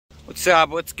What's up?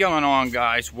 What's going on,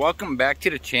 guys? Welcome back to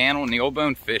the channel, Neil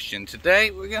Bone Fishing.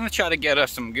 Today we're gonna try to get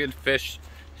us some good fish,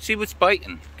 see what's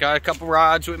biting. Got a couple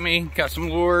rods with me, got some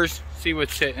lures, see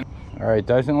what's hitting. All right,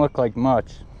 doesn't look like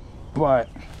much, but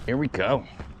here we go.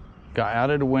 Got out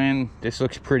of the wind. This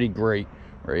looks pretty great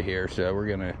right here, so we're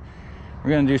gonna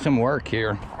do some work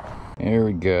here. There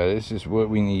we go. This is what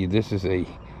we need. This is a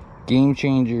Game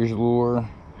Changer's lure.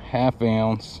 Half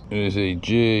ounce. It is a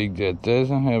jig that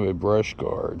doesn't have a brush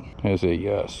guard. Has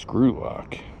a screw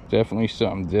lock. Definitely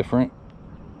something different.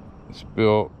 It's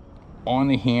built on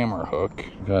the hammer hook.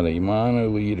 Got a mono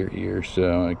leader here,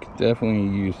 so I could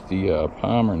definitely use the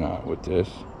palmer knot with this.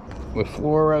 With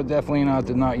fluoro, definitely not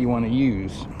the knot you want to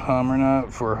use. Palmer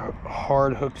knot for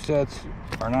hard hook sets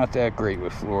are not that great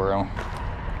with fluoro.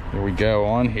 Here we go.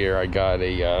 On here I got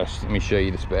a let me show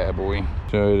you this bad boy.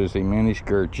 So it is a mini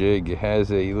skirt jig. It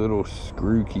has a little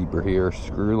screw keeper here,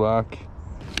 screw lock.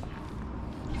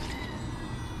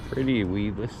 Pretty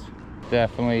weedless.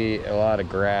 Definitely a lot of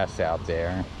grass out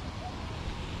there.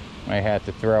 I had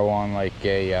to throw on like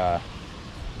a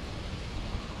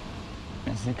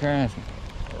is it grass?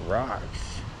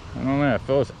 Rocks. I don't know, it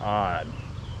feels odd.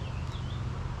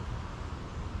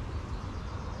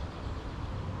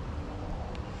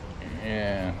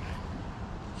 Yeah,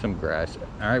 some grass.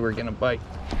 All right, we're gonna bite.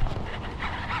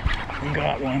 We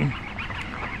got one.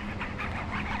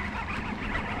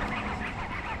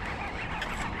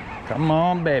 Come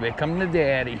on, baby, come to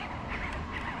daddy.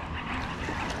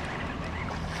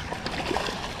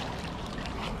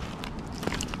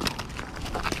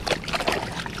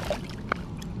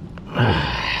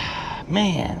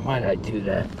 Man, why did I do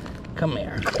that? Come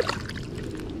here.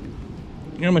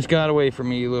 You almost got away from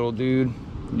me, you little dude.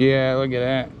 Yeah, look at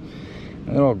that.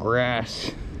 A little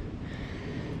grass.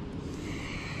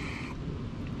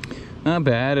 Not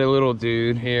bad, a little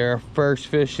dude here. First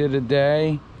fish of the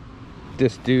day.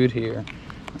 This dude here.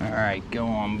 Alright, go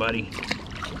on, buddy.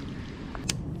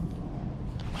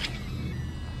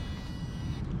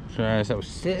 So as I was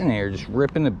sitting there just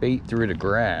ripping the bait through the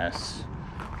grass,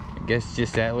 I guess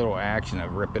just that little action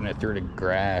of ripping it through the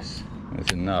grass was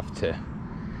enough to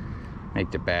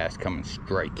make the bass come and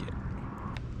strike it.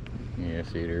 Yeah,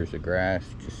 see, there's the grass.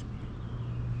 Just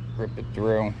rip it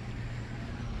through.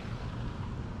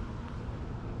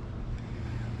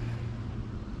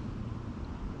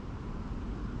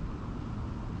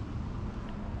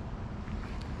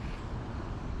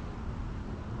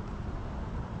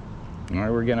 All right,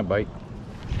 we're gonna bite.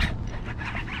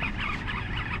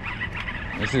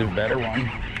 This is a better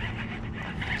one.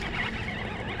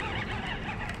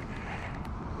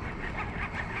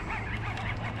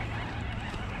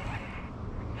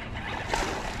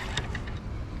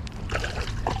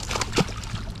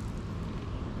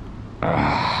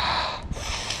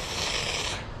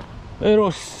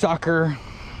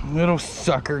 Little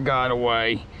sucker got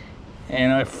away,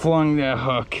 and I flung that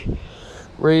hook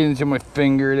right into my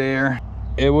finger there.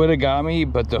 It would have got me,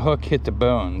 but the hook hit the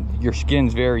bone. Your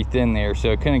skin's very thin there,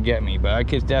 so it couldn't get me, but I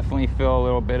could definitely feel a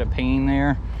little bit of pain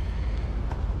there.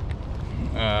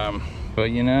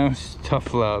 But you know, it's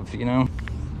tough love, you know.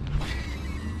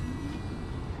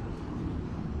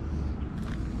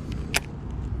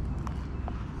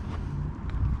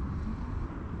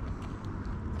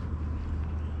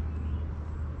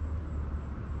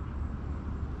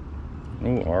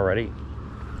 Oh, already.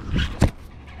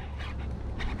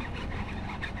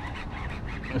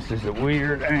 This is a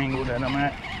weird angle that I'm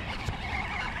at.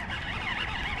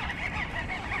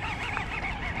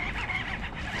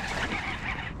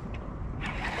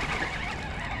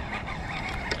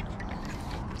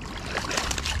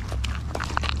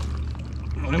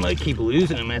 I might keep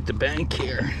losing them at the bank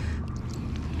here.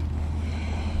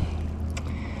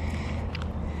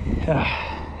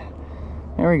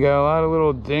 There we go, a lot of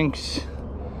little dinks.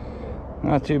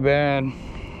 Not too bad.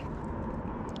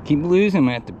 Keep losing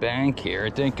them at the bank here. I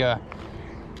think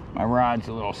my rod's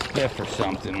a little stiff or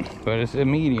something, but it's a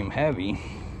medium heavy.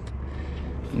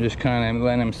 I'm just kind of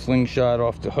letting them slingshot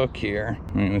off the hook here.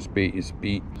 I mean, this bait is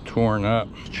torn up.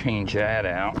 Change that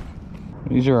out.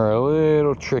 These are a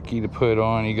little tricky to put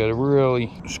on. You got to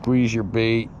really squeeze your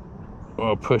bait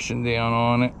while pushing down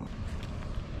on it.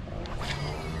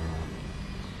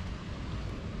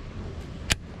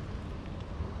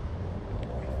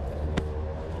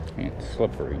 It's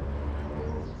slippery.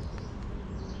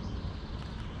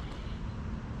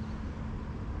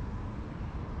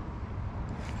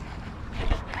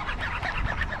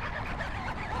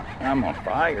 I'm on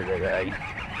fire today.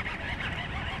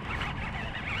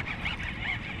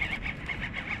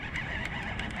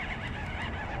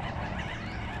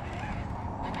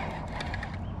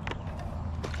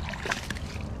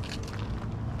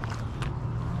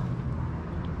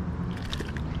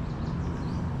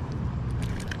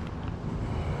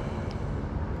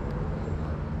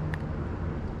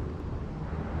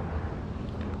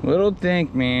 Little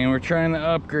think, man. We're trying to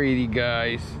upgrade you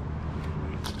guys.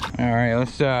 All right,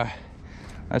 let's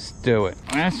do it.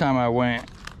 Last time I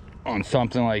went on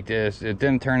something like this, it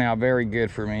didn't turn out very good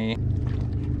for me.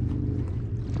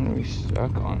 What are we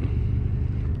stuck on?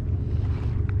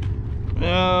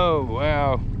 Oh,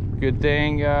 wow. Good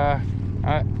thing, I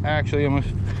actually almost...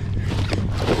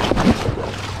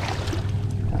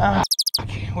 Ah,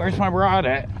 where's my rod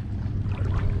at?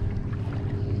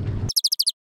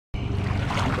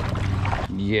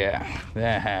 Yeah,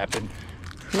 that happened.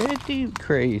 Pretty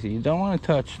crazy. You don't want to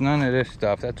touch none of this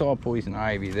stuff. That's all poison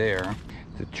ivy there.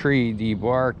 The tree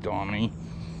debarked on me.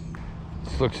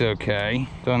 This looks okay.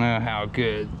 Don't know how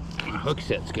good my hook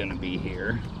set's gonna be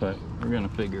here, but we're gonna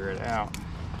figure it out.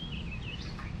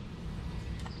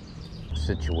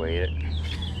 Situate it.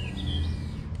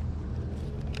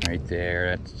 Right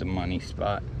there, that's the money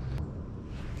spot.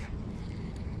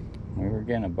 We were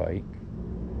gonna bite.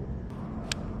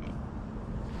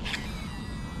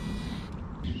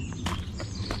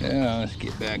 So let's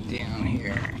get back down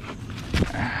here.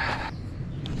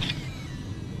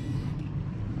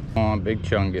 Come on, big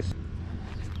chungus.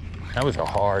 That was a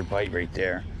hard bite right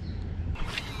there.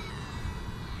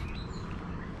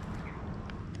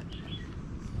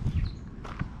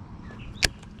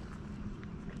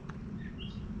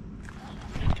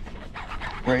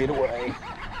 Right away.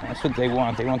 That's what they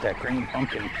want. They want that green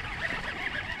pumpkin.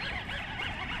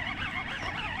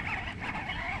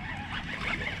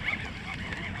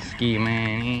 Ski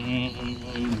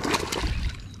man.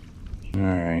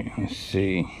 Alright, let's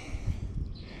see.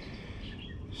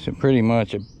 So pretty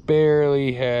much I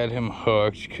barely had him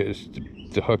hooked because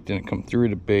the hook didn't come through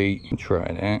the bait.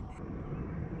 Try that.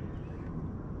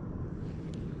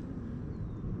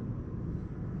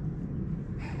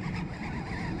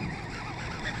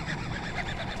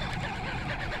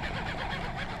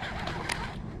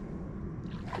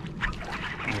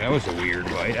 That was a weird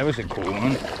bite. That was a cool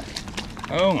one.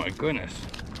 Oh my goodness.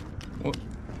 What?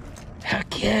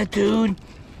 Heck yeah, dude.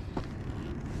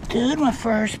 Dude, my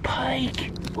first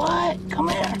pike. What? Come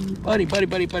here. Buddy.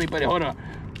 Hold on.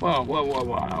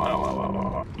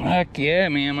 Whoa. Heck yeah,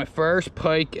 man. My first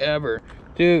pike ever.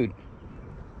 Dude,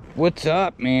 what's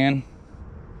up, man?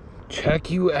 Check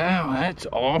you out. That's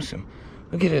awesome.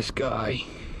 Look at this guy.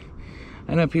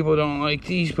 I know people don't like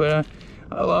these, but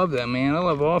I love them, man. I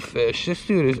love all fish. This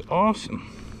dude is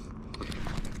awesome.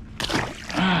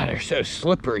 Ah, they're so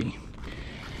slippery.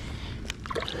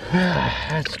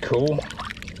 That's cool.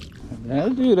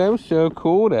 Dude, that was so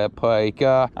cool, that pike.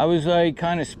 I was like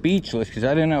kind of speechless because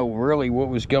I didn't know really what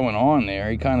was going on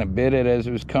there. He kind of bit it as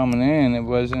it was coming in. It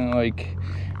wasn't like,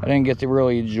 I didn't get to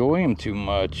really enjoy him too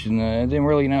much. And I didn't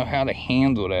really know how to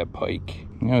handle that pike.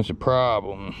 That was a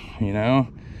problem, you know?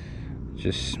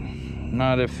 Just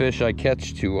not a fish I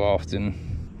catch too often.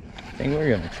 I think we're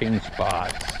gonna change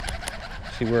spots.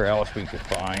 See where else we could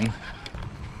find.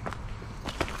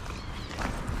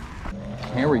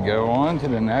 Here we go, on to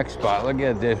the next spot. Look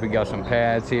at this, we got some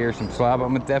pads here, some slop.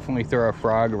 I'm gonna definitely throw a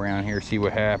frog around here, see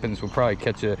what happens. We'll probably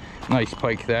catch a nice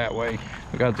pike that way.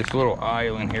 We got this little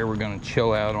island here we're gonna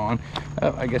chill out on.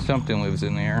 Oh, I guess something lives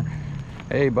in there.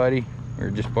 Hey buddy,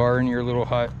 we're just borrowing your little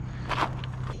hut.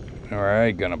 All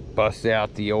right, gonna bust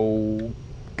out the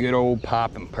good old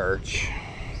popping perch.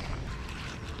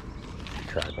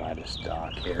 Try by the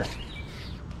stock here.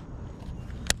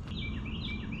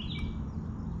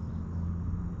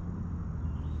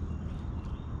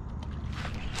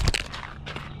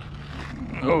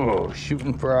 Oh,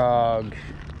 shooting frog.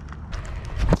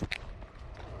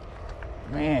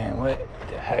 Man, what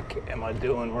the heck am I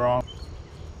doing wrong?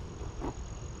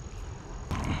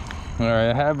 All right,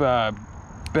 I have a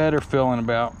better feeling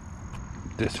about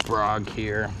this frog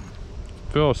here.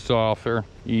 Feels softer,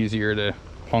 easier to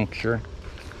puncture.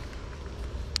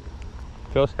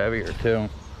 Feels heavier too.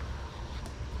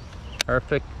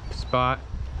 Perfect spot.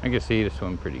 I can see this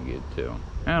one pretty good too.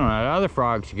 I don't know, the other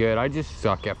frog's good. I just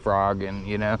suck at frogging,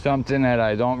 you know. Something that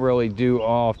I don't really do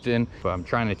often, but I'm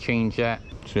trying to change that.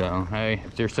 So, hey,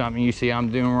 if there's something you see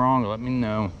I'm doing wrong, let me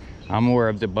know. I'm more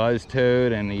of the buzz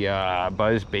toad and the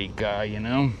buzz bait guy, you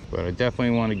know. But I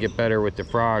definitely want to get better with the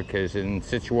frog because in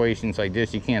situations like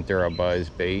this, you can't throw a buzz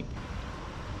bait.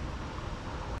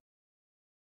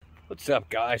 What's up,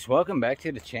 guys? Welcome back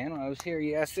to the channel. I was here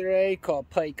yesterday, caught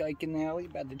pike Ike and Nelly,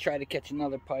 about to try to catch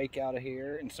another pike out of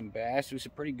here and some bass. It was a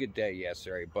pretty good day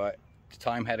yesterday, but the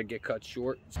time had to get cut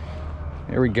short.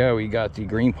 There we go. We got the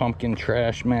green pumpkin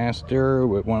Trashmaster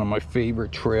with one of my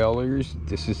favorite trailers.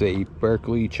 This is a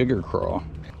Berkley Chigger Craw.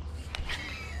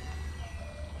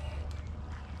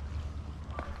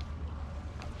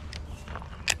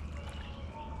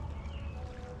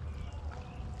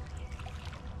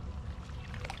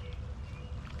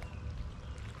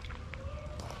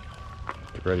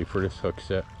 Get ready for this hook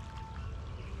set.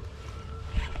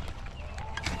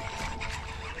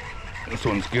 This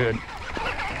one's good.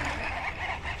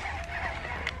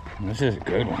 This is a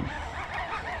good one.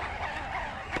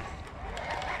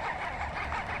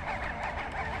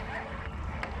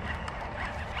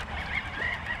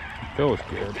 Feels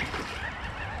good.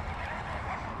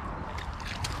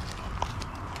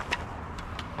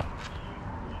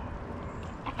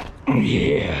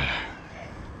 Yeah.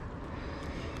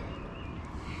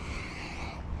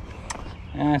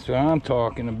 That's what I'm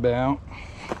talking about.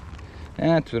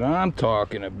 That's what I'm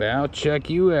talking about. Check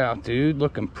you out, dude.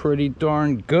 Looking pretty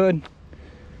darn good.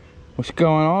 What's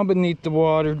going on beneath the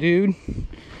water, dude?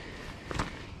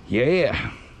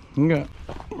 Yeah.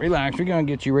 Relax. We're going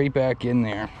to get you right back in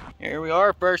there. Here we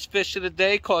are. First fish of the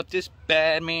day. Caught this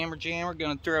bad mammer jammer.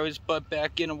 Going to throw his butt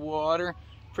back in the water.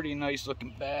 Pretty nice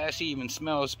looking bass. He even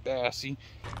smells bassy.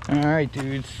 Alright,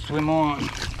 dudes. Swim on.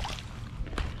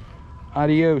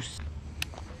 Adios.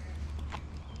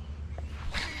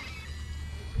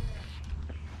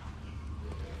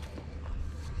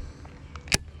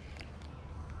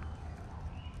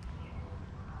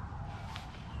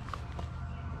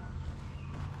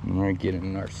 We're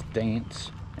getting our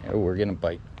stance. Oh, we're gonna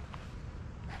bite.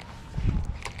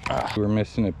 We're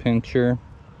missing a pincher.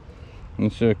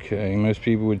 It's okay. Most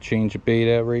people would change a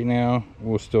bait out right now.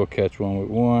 We'll still catch one with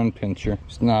one pincher.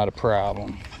 It's not a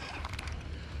problem.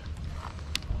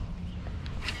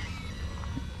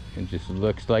 It just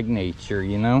looks like nature,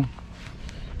 you know?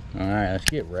 Alright, let's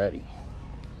get ready.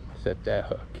 Set that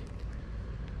hook.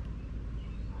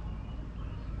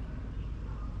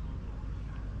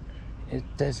 It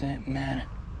doesn't matter.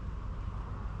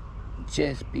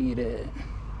 Just beat it.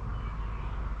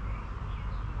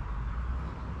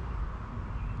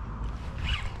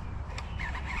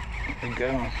 There we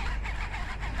go.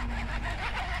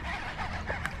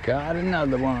 Got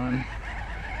another one.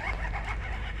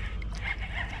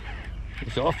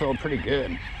 These all felt pretty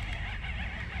good.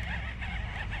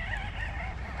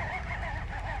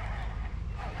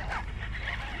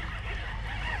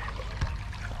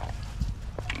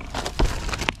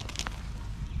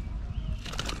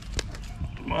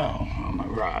 Well, oh my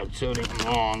rod's so damn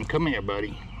long. Come here,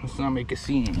 buddy. Let's not make a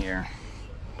scene here.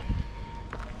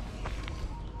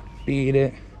 Beat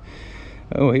it.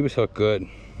 Oh, he was hooked good.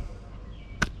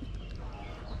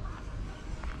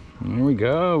 There we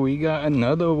go. We got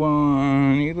another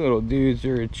one. These little dudes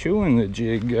are chewing the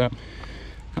jig up.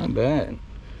 Not bad.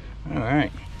 All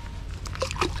right.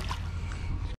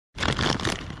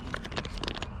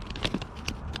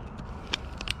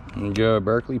 There we go.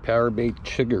 Berkley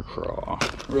Chigger Craw.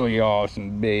 Really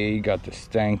awesome bait. Got the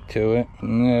stank to it.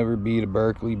 Never beat a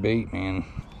Berkley bait, man.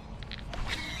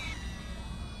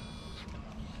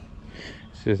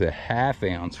 This is a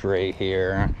 1/2 ounce right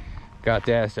here. Got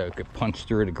that so I could punch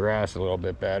through the grass a little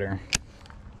bit better.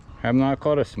 Have not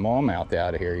caught a smallmouth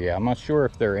out of here yet. I'm not sure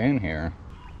if they're in here.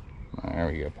 There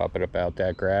we go. Pop it up out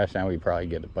that grass. Now we probably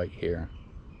get a bite here.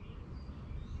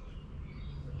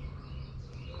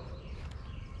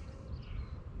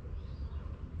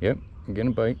 Yep, I'm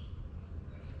getting a bite.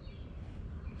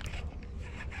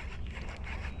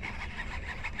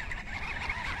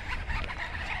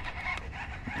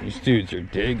 These dudes are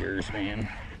diggers, man.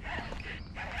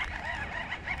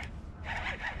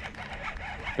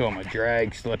 Oh, my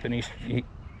drag slipping.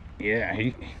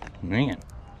 Man.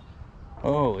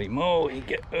 Holy moly,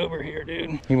 get over here,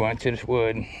 dude. He went to this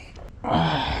wood.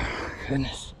 Ah,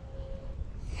 goodness.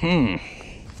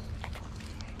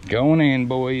 Going in,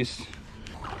 boys.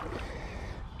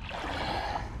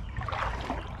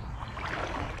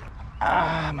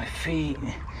 Ah, my feet.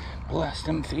 Bless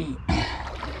them feet.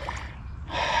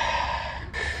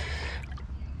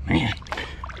 Man.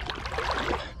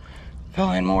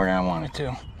 Fell in more than I wanted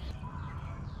to.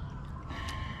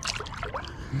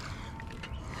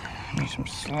 Need some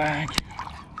slack.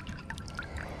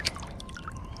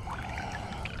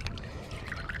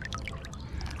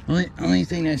 Only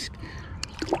thing that's...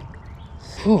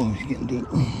 Oh, it's getting deep.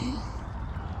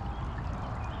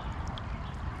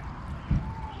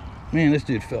 Man, this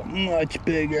dude felt much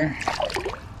bigger.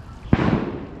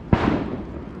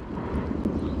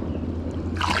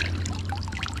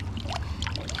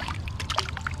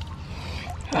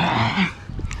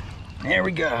 There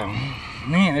we go.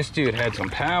 Man, this dude had some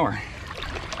power.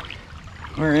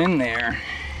 We're in there.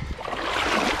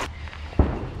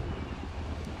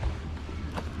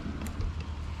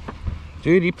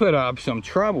 Dude, he put up some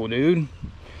trouble, dude.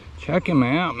 Check him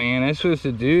out, man. This was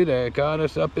the dude that got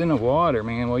us up in the water,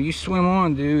 man. Well, you swim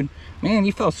on, dude. Man,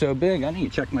 he felt so big. I need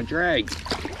to check my drag.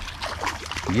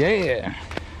 Yeah.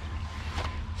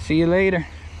 See you later.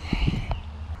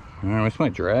 Alright, what's my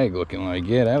drag looking like?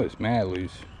 Yeah, that was mad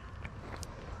loose.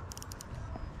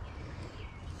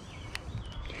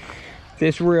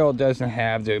 This reel doesn't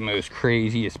have the most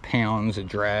craziest pounds of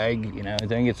drag. You know, I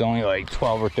think it's only like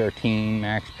 12 or 13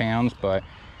 max pounds, but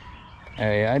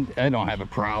hey, I don't have a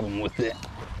problem with it.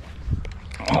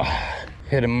 Oh,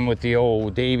 hit him with the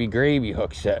old Davy Gravy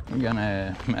hook set. I'm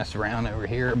gonna mess around over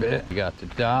here a bit. We got the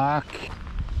dock.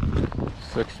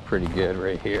 This looks pretty good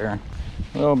right here.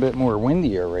 A little bit more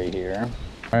windier right here.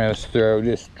 All right, let's throw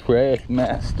this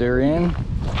Trashmaster in.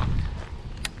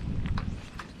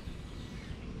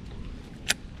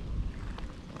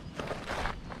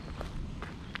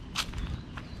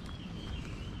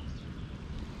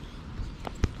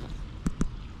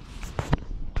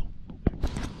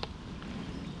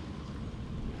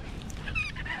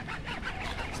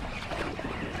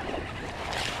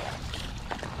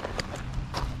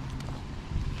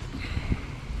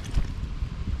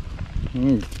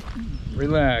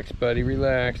 Relax, buddy,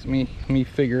 relax. Let me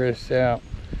figure this out.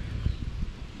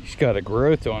 He's got a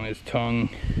growth on his tongue.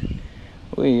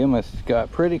 Well, you almost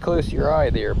got pretty close to your eye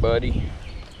there, buddy.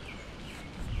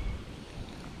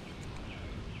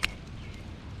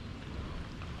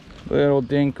 Little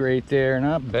dink right there,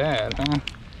 not bad, huh?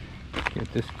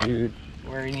 Get this dude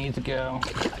where he needs to go.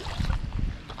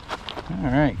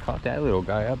 All right, caught that little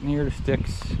guy up near the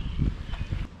sticks.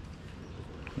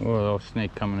 Oh, a little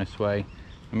snake coming this way.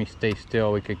 Let me stay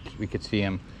still. We could see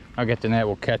him. I'll get the net.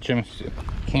 We'll catch him.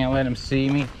 Can't let him see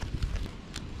me.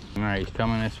 All right, he's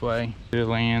coming this way to the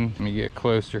land. Let me get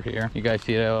closer here. You guys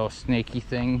see that little snaky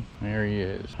thing? There he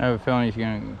is. I have a feeling he's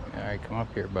gonna. All right, come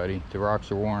up here, buddy. The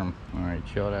rocks are warm. All right,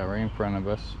 chill out right in front of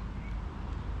us.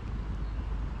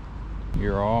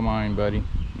 You're all mine, buddy.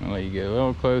 I'll let you get a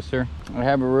little closer. I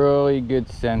have a really good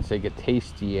sense I could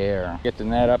taste the air. Get the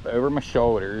net up over my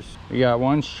shoulders. We got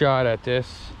one shot at this.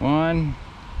 1,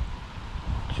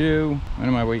 2. What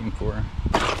am I waiting for?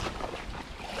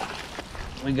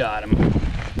 We got him.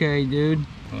 Okay, dude.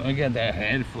 Look at that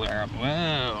head flare up.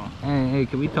 Wow. Hey,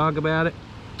 can we talk about it?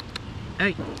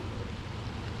 Hey.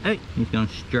 Hey. He's gonna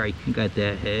strike. You got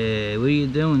that head. What are you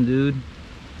doing, dude?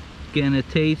 Getting a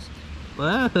taste?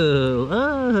 Whoa,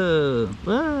 whoa,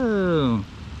 whoa.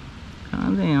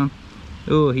 Calm down.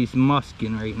 Oh, he's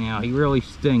musking right now. He really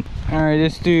stinks. All right,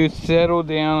 this dude settled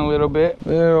down a little bit.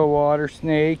 Little water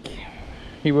snake.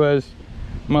 He was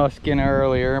musking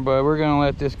earlier, but we're gonna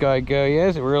let this guy go. He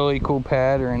has a really cool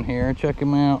pattern here. Check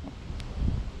him out.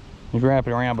 He's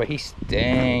wrapping around, but he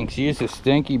stinks. He's a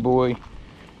stinky boy.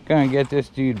 Gonna get this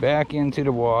dude back into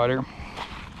the water.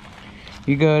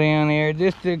 You go down there,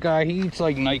 this the guy, he eats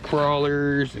like night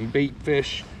crawlers and bait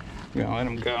fish. You're gonna let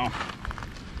him go.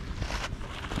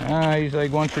 He's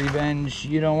like, wants revenge.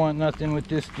 You don't want nothing with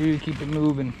this dude, keep it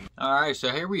moving. All right, so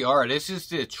here we are. This is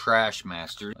the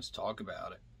Trashmaster. Let's talk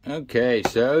about it. Okay,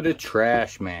 so the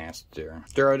Trashmaster.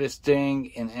 Throw this thing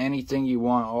in anything you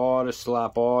want, all the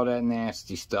slop, all that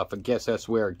nasty stuff. I guess that's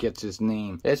where it gets its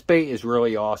name. This bait is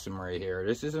really awesome right here.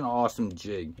 This is an awesome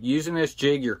jig. Using this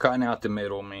jig, you're cutting out the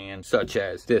middleman, such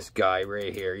as this guy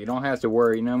right here. You don't have to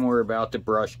worry no more about the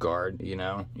brush guard, you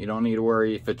know. You don't need to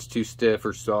worry if it's too stiff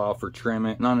or soft or trim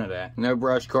it. None of that. No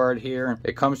brush guard here.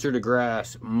 It comes through the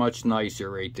grass much nicer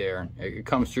right there. It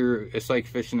comes through, it's like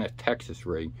fishing a Texas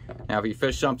rig. Now, if you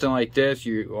fish something like this,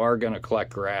 you are going to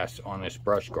collect grass on this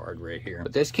brush guard right here.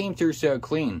 But this came through so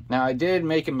clean. Now, I did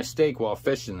make a mistake while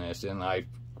fishing this, and I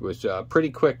was pretty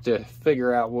quick to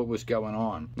figure out what was going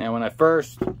on. Now, when I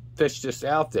first fished this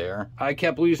out there, I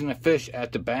kept losing the fish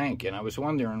at the bank, and I was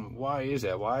wondering, why is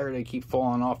that? Why do they keep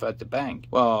falling off at the bank?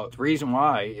 Well, the reason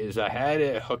why is I had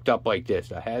it hooked up like this.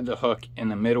 I had the hook in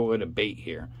the middle of the bait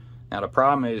here. Now, the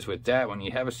problem is with that, when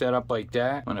you have it set up like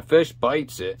that, when a fish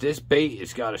bites it, this bait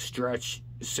has got to stretch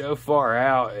so far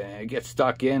out and it gets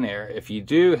stuck in there. If you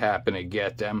do happen to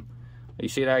get them, you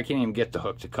see that I can't even get the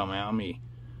hook to come out. Let me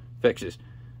fix this.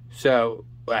 So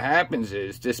what happens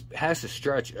is this has to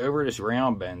stretch over this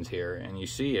round bend here, and you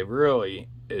see it really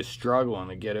is struggling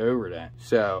to get over that.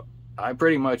 So I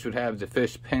pretty much would have the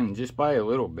fish pinned just by a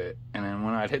little bit, and then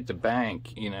when I'd hit the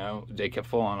bank, you know, they kept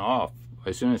falling off.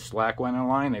 As soon as slack went in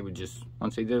line, they would just,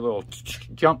 once they did a little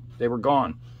jump, they were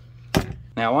gone.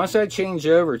 Now, once I changed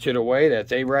over to the way that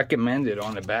they recommended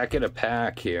on the back of the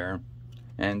pack here,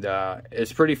 and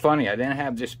it's pretty funny, I didn't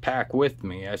have this pack with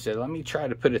me. I said, let me try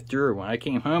to put it through. When I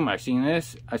came home, I seen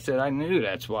this. I said, I knew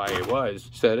that's why it was.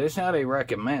 So this is how they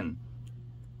recommend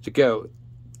to go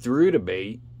through the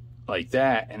bait like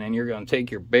that, and then you're going to take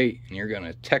your bait and you're going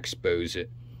to Texpose it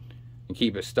and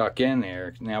keep it stuck in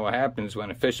there. Now, what happens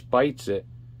when a fish bites it,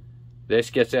 this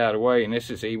gets out of the way, and this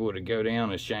is able to go down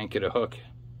the shank of the hook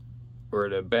or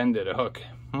the bend of the hook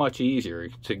much easier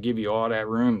to give you all that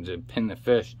room to pin the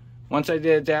fish. Once I did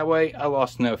it that way, I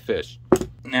lost no fish.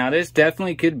 Now this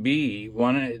definitely could be the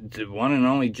one and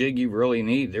only jig you really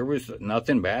need. There was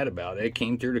nothing bad about it. It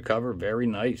came through the cover very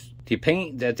nice. The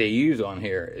paint that they use on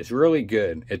here is really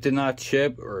good. It did not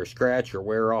chip or scratch or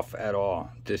wear off at all.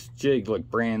 This jig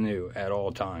looked brand new at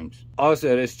all times.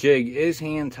 Also, this jig is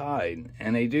hand tied,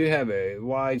 and they do have a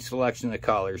wide selection of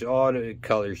colors, all the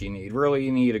colors you need. Really,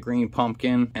 you need a green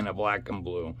pumpkin and a black and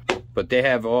blue. But they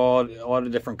have all the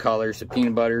different colors, the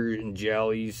peanut butter and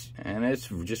jellies, and it's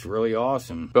just really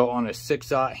awesome. Built on a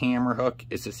 6/0 hammer hook.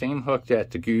 It's the same hook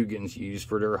that the Googans use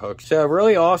for their hooks. So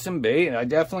really awesome bait. I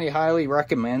definitely highly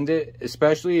recommend it,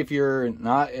 especially if you're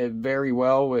not very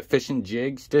well with fishing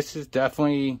jigs. This is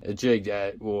definitely a jig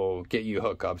that will get you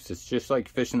hookups. It's just like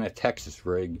fishing a Texas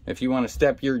rig. If you want to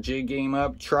step your jig game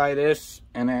up, try this.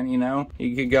 And then, you know,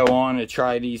 you could go on and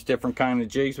try these different kind of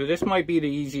jigs, but this might be the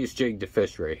easiest jig to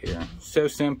fish right here. So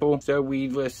simple, so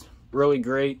weedless, really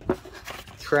great.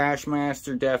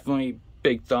 Trashmaster, definitely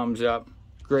big thumbs up.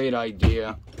 Great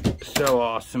idea, so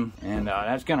awesome. And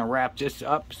that's gonna wrap this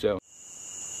up. So